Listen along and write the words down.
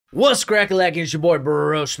What's crack-a-lack? It's your boy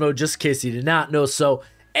Broshmo, just in case you did not know so.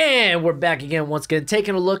 And we're back again once again,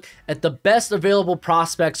 taking a look at the best available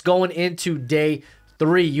prospects going into day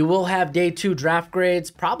 3. You will have day 2 draft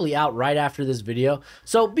grades probably out right after this video,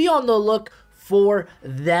 so be on the look for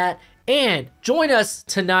that. And join us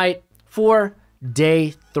tonight for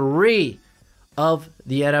day 3 of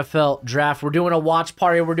the NFL draft. We're doing a watch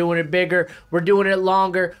party. We're doing it bigger. We're doing it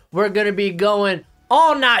longer. We're going to be going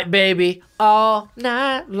all night, baby. All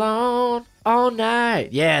night long. All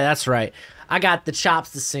night. Yeah, that's right. I got the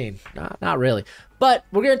chops to sing. Not really. But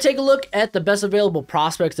we're going to take a look at the best available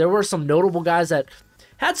prospects. There were some notable guys that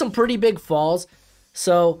had some pretty big falls.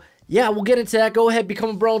 So, yeah, we'll get into that. Go ahead,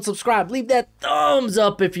 become a bro, and subscribe. Leave that thumbs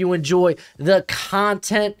up if you enjoy the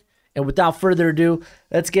content. And without further ado,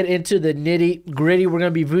 let's get into the nitty-gritty. We're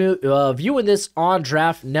going to be viewing this on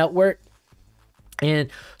Draft Network.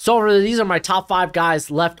 And so these are my top 5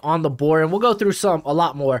 guys left on the board, and we'll go through a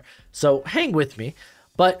lot more, so hang with me.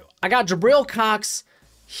 But I got Jabril Cox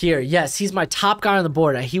here. Yes, he's my top guy on the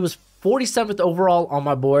board. He was 47th overall on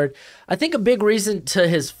my board. I think a big reason to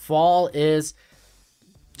his fall is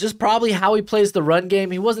just probably how he plays the run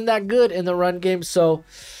game. He wasn't that good in the run game, so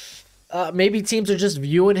maybe teams are just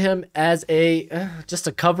viewing him as just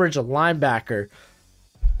a coverage linebacker.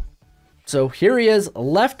 So here he is,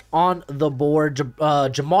 left on the board.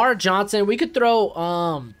 Jamar Johnson. We could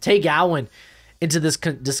throw Tay Gowan into this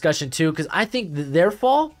discussion too, because I think their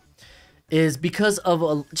fall is because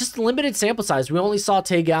of just a limited sample size. We only saw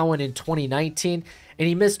Tay Gowan in 2019, and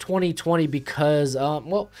he missed 2020 because,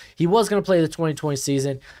 well, he was going to play the 2020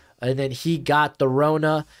 season, and then he got the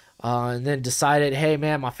Rona, and then decided, hey,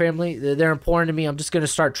 man, my family, they're important to me. I'm just going to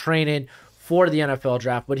start training for the NFL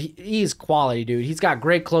draft. But he's quality, dude. He's got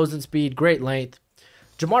great closing speed, great length.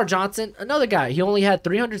 Jamar Johnson, another guy. He only had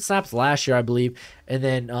 300 snaps last year, I believe, and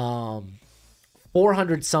then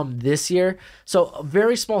 400 some this year. So a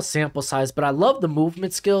very small sample size, but I love the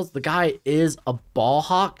movement skills. The guy is a ball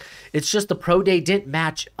hawk. It's just the pro day didn't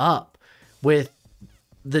match up with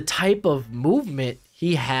the type of movement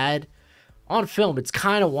he had on film. It's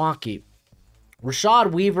kind of wonky.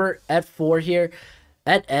 Rashad Weaver at 4 here.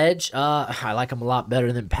 At edge, I like him a lot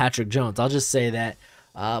better than Patrick Jones. I'll just say that.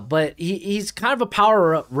 But he's kind of a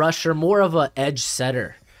power rusher, more of an edge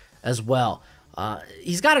setter as well.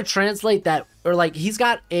 He's got to translate that, or like he's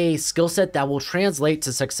got a skill set that will translate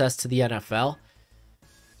to success to the NFL.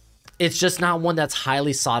 It's just not one that's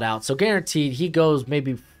highly sought out. So guaranteed he goes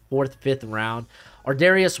maybe 4th, 5th round.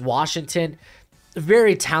 Darius Washington,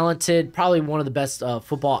 very talented, probably one of the best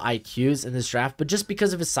football IQs in this draft, but just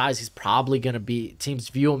because of his size, he's probably going to be, teams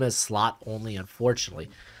view him as slot only, unfortunately.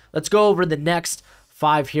 Let's go over the next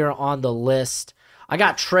 5 here on the list. I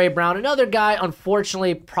got Trey Brown, another guy,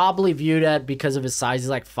 unfortunately, probably viewed at, because of his size, he's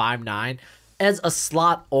like 5'9", as a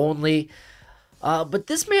slot only. But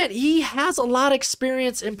this man, he has a lot of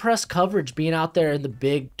experience in press coverage, being out there in the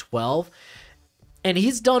Big 12, and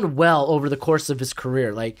he's done well over the course of his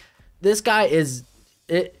career. Like, this guy is,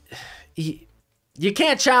 you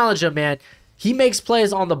can't challenge him, man. He makes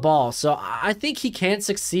plays on the ball. So I think he can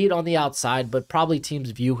succeed on the outside, but probably teams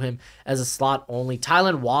view him as a slot only.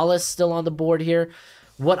 Tylan Wallace still on the board here.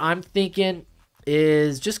 What I'm thinking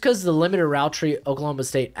is just because the limited route tree Oklahoma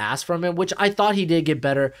State asked from him, which I thought he did get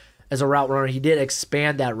better as a route runner. He did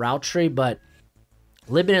expand that route tree, but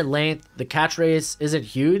limited length, the catch radius isn't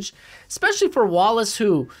huge, especially for Wallace,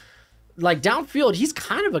 who, like, downfield, he's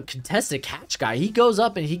kind of a contested catch guy. He goes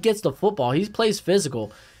up and he gets the football. He plays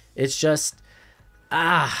physical. It's just,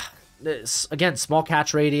 again, small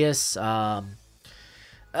catch radius.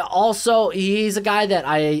 Also, he's a guy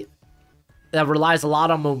that relies a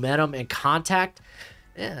lot on momentum and contact.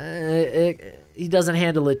 He doesn't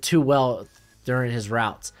handle it too well during his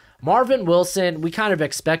routes. Marvin Wilson, we kind of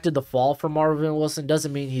expected the fall from Marvin Wilson.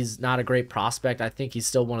 Doesn't mean he's not a great prospect. I think he's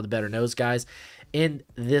still one of the better nose guys in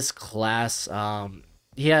this class. I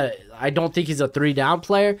don't think he's a 3-down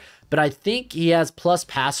player, but I think he has plus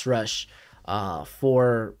pass rush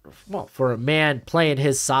for a man playing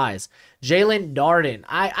his size. Jalen Darden,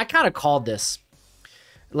 I kind of called this.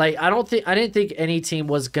 Like, I didn't think any team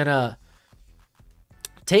was gonna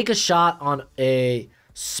take a shot on a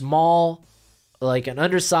small, like an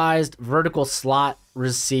undersized vertical slot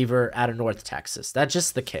receiver out of North Texas. That's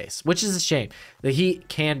just the case, which is a shame. The Heat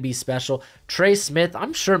can be special. Trey Smith,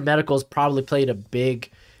 I'm sure medicals probably played a big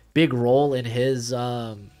role in his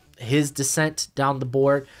descent down the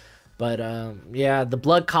board. But yeah, the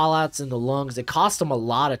blood callouts in the lungs, it cost him a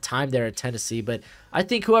lot of time there at Tennessee. But I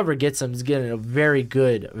think whoever gets him is getting a very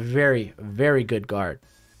good, very, very good guard.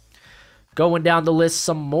 Going down the list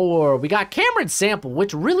some more, we got Cameron Sample,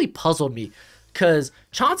 which really puzzled me. because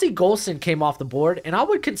Chauncey Golston came off the board, and I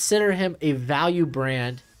would consider him a value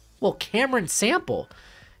brand. Well, Cameron Sample.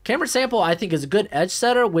 Cameron Sample, I think, is a good edge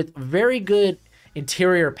setter with very good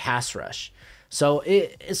interior pass rush. So,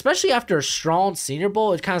 especially after a strong Senior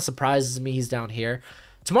Bowl, it kind of surprises me he's down here.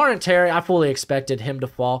 Tamorrion Terry, I fully expected him to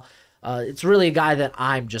fall. It's really a guy that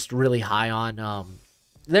I'm just really high on.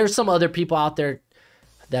 There's some other people out there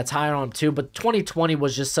that's higher on him too, but 2020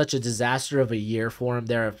 was just such a disaster of a year for him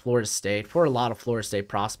there at Florida State, for a lot of Florida State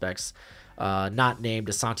prospects, not named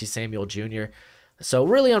Asante Samuel Jr. So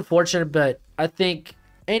really unfortunate, but I think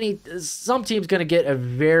some team's going to get a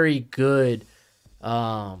very good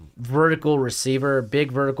vertical receiver,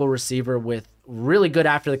 big vertical receiver with really good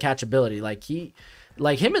after the catch ability. Like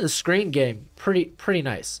him in the screen game, pretty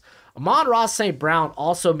nice. Amon-Ra St. Brown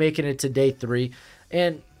also making it to day 3,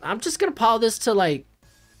 and I'm just going to pile this to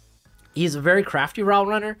he's a very crafty route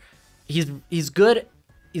runner. He's good.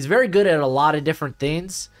 He's very good at a lot of different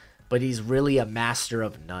things, but he's really a master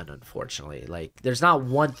of none, unfortunately. There's not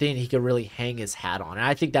one thing he could really hang his hat on, and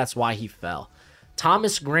I think that's why he fell.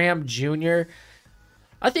 Thomas Graham Jr.,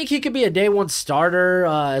 I think he could be a day 1 starter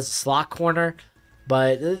as a slot corner,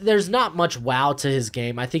 but there's not much wow to his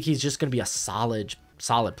game. I think he's just going to be a solid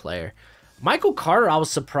player. Michael Carter, I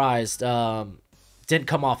was surprised, didn't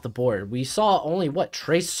come off the board. We saw only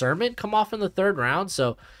Trey Sermon come off in the 3rd round,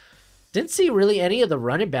 so didn't see really any of the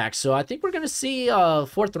running backs. So I think we're going to see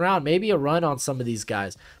 4th round, maybe a run on some of these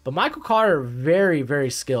guys. But Michael Carter, very,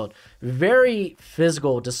 very skilled, very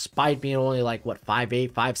physical, despite being only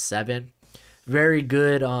 5'8", 5'7". Very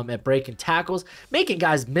good at breaking tackles, making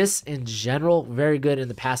guys miss in general. Very good in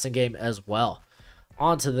the passing game as well.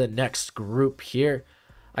 On to the next group here.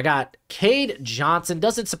 I got Cade Johnson.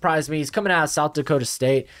 Doesn't surprise me. He's coming out of South Dakota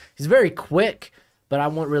State. He's very quick, but I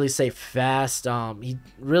won't really say fast.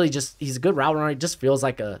 He's a good route runner. He just feels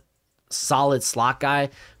like a solid slot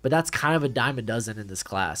guy, but that's kind of a dime a dozen in this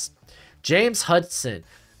class. James Hudson.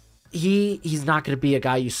 He's not going to be a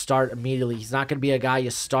guy you start immediately. He's not going to be a guy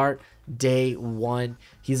you start day 1.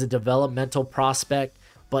 He's a developmental prospect,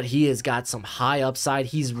 but he has got some high upside.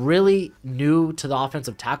 He's really new to the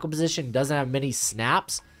offensive tackle position. Doesn't have many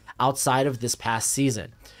snaps outside of this past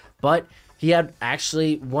season, but he had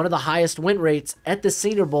actually one of the highest win rates at the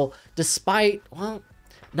Senior Bowl, despite,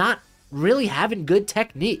 not really having good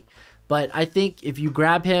technique. But I think if you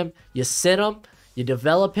grab him, you sit him, you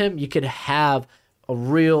develop him, you could have a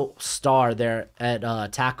real star there at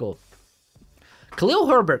tackle. Khalil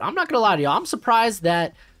Herbert, I'm not going to lie to you. I'm surprised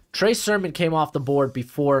that Trey Sermon came off the board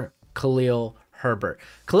before Khalil Herbert.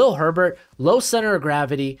 Khalil Herbert, low center of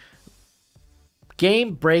gravity,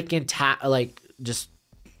 game-breaking, just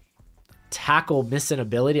tackle missing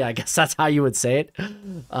ability. I guess that's how you would say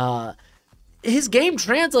it. His game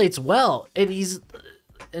translates well, and he's,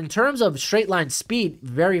 in terms of straight line speed,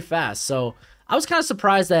 very fast. So I was kind of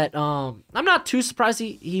surprised that, I'm not too surprised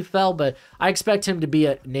he fell, but I expect him to be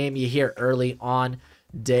a name you hear early on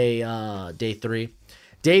day 3.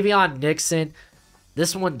 Davion Nixon,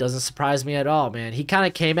 this one doesn't surprise me at all, man. He kind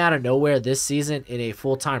of came out of nowhere this season in a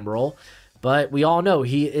full-time role, but we all know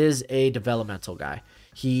he is a developmental guy.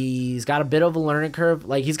 He's got a bit of a learning curve.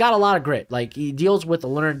 He's got a lot of grit. He deals with a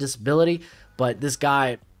learning disability, but this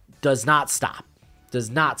guy does not stop.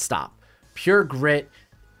 Pure grit.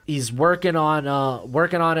 He's working on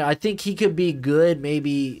it. I think he could be good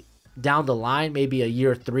maybe down the line, maybe a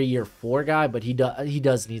year 3, year 4 guy, but he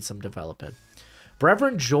does need some development.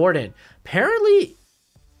 Brevin Jordan. Apparently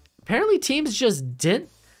teams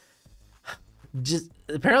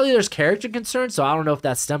apparently there's character concerns, so I don't know if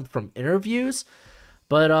that stemmed from interviews,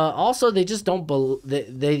 but also they just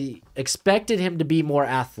they expected him to be more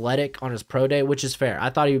athletic on his pro day, which is fair. I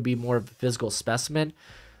thought he would be more of a physical specimen,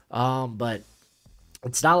 but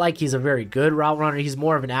it's not like he's a very good route runner. He's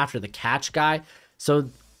more of an after the catch guy. So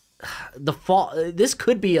this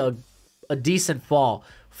could be a decent fall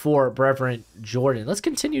for Brevin Jordan. Let's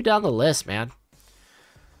continue down the list, man.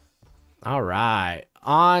 All right.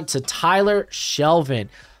 On to Tyler Shelvin.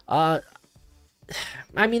 I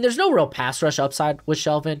mean, there's no real pass rush upside with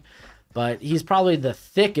Shelvin, but he's probably the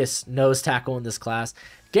thickest nose tackle in this class.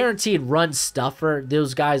 Guaranteed run stuffer.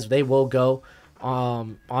 Those guys, they will go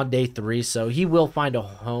on day 3, so he will find a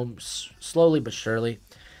home slowly but surely.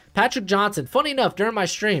 Patrick Johnson. Funny enough, during my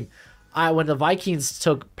stream, when the Vikings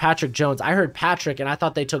took Patrick Jones, I heard Patrick and I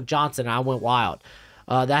thought they took Johnson, and I went wild.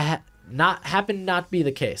 That happened not to be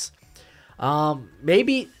the case.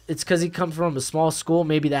 Maybe it's because he comes from a small school.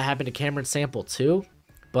 Maybe that happened to Cameron Sample too.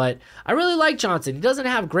 But I really like Johnson. He doesn't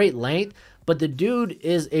have great length, but the dude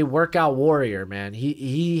is a workout warrior, man.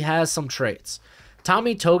 He has some traits.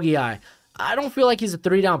 Tommy Togiai. I don't feel like he's a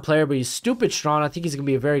 3-down player, but he's stupid strong. I think he's going to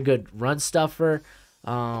be a very good run stuffer.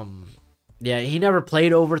 Yeah, he never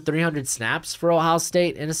played over 300 snaps for Ohio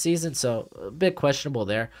State in a season, so a bit questionable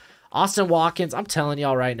there. Austin Watkins, I'm telling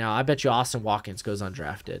y'all right now, I bet you Austin Watkins goes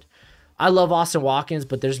undrafted. I love Austin Watkins,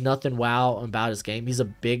 but there's nothing wow about his game. He's a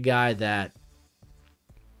big guy that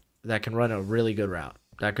can run a really good route,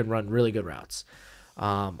 that can run really good routes.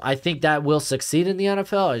 I think that will succeed in the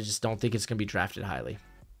NFL. I just don't think it's going to be drafted highly.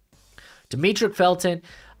 Demetric Felton,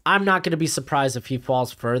 I'm not going to be surprised if he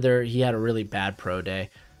falls further. He had a really bad pro day,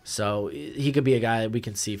 so he could be a guy that we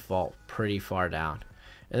can see fall pretty far down.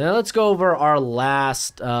 And then let's go over our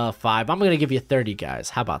last 5. I'm going to give you 30 guys.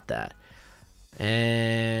 How about that?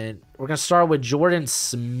 And we're going to start with Jordan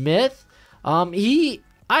Smith. I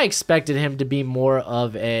expected him to be more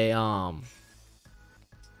of a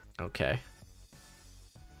okay.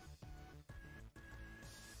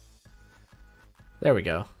 There we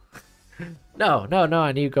go. No,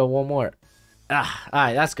 I need to go one more. All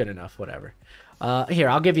right, that's good enough, whatever. Here,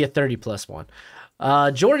 I'll give you a 30 plus one.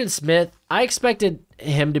 Jordan Smith, I expected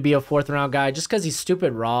him to be a 4th round guy just because he's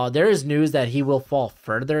stupid raw. There is news that he will fall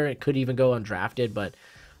further. It could even go undrafted, but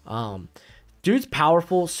dude's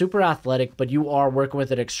powerful, super athletic, but you are working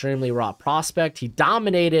with an extremely raw prospect. He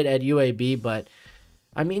dominated at UAB, but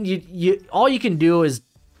I mean, you all you can do is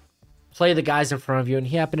play the guys in front of you, and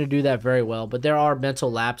he happened to do that very well. But there are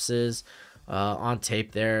mental lapses on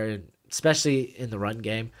tape there, especially in the run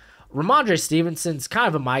game. Ramondre Stevenson's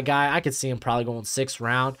kind of my guy. I could see him probably going 6th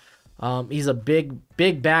round. He's a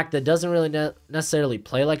big back that doesn't really necessarily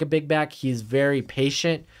play like a big back. He's very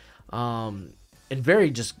patient and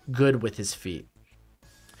very just good with his feet.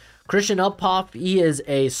 Christian Uphoff, he is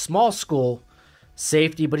a small school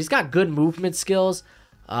safety, but he's got good movement skills.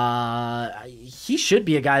 He should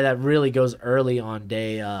be a guy that really goes early on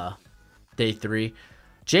day 3.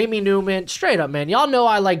 Jamie Newman, straight up, man. Y'all know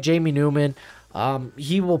I like Jamie Newman.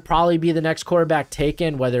 He will probably be the next quarterback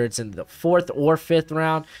taken, whether it's in the 4th or 5th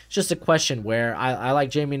round. It's just a question where. I like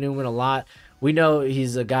Jamie Newman a lot. We know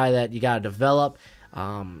he's a guy that you got to develop.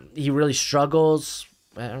 He really struggles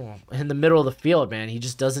in the middle of the field, man. He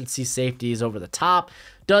just doesn't see safeties over the top,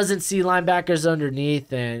 doesn't see linebackers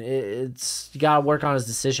underneath, and you got to work on his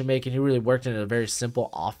decision making. He really worked in a very simple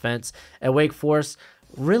offense at Wake Forest.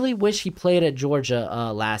 Really wish he played at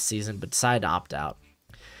Georgia last season, but decided to opt out.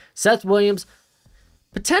 Seth Williams,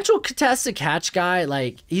 potential contested catch guy.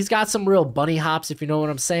 Like, he's got some real bunny hops, if you know what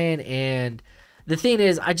I'm saying. And the thing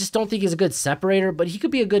is, I just don't think he's a good separator, but he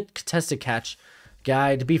could be a good contested catch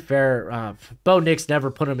guy. To be fair, Bo Nix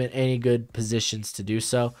never put him in any good positions to do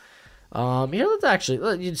so.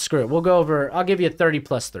 Here, screw it. We'll go over, I'll give you a 30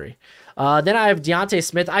 plus 3. Then I have Deontay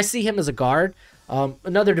Smith. I see him as a guard.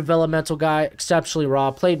 Another developmental guy, exceptionally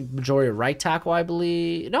raw. Played majority of right tackle, I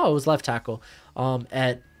believe. No, it was left tackle.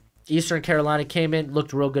 At Eastern Carolina, came in,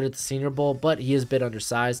 looked real good at the Senior Bowl, but he is a bit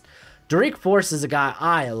undersized. Derek Force is a guy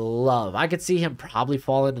I love. I could see him probably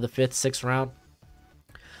fall into the 5th, 6th round.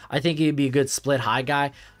 I think he'd be a good split high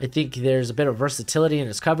guy. I think there's a bit of versatility in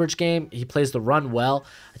his coverage game. He plays the run well.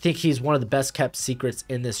 I think he's one of the best kept secrets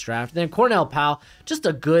in this draft. Then Cornell Powell, just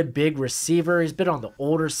a good big receiver. He's been on the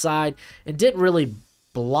older side and didn't really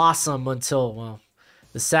blossom until, well,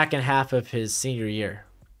 the second half of his senior year.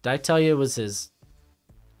 Did I tell you he was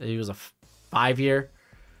a 5-year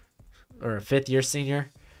or a 5th-year senior?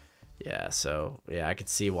 Yeah, so yeah, I could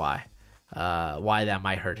see why that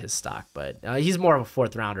might hurt his stock, but he's more of a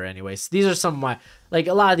 4th rounder anyways. These are some of my, like,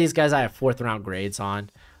 a lot of these guys I have 4th round grades on.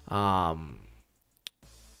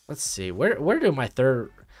 Let's see, where do my 3rd,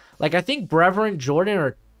 like, I think Brevin Jordan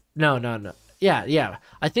or no. Yeah.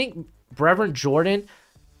 I think Brevin Jordan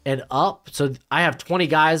and up. So I have 20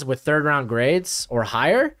 guys with 3rd round grades or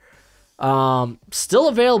higher. Still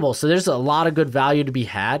available. So there's a lot of good value to be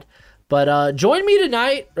had, but join me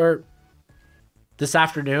tonight or this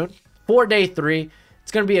afternoon for day 3.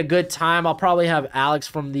 It's going to be a good time. I'll probably have Alex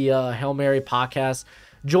from the Hail Mary podcast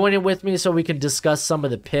join in with me so we can discuss some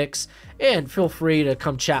of the picks, and feel free to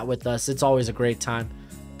come chat with us. It's always a great time.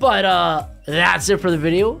 But that's it for the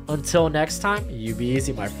video. Until next time, you be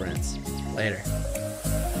easy, my friends. Later.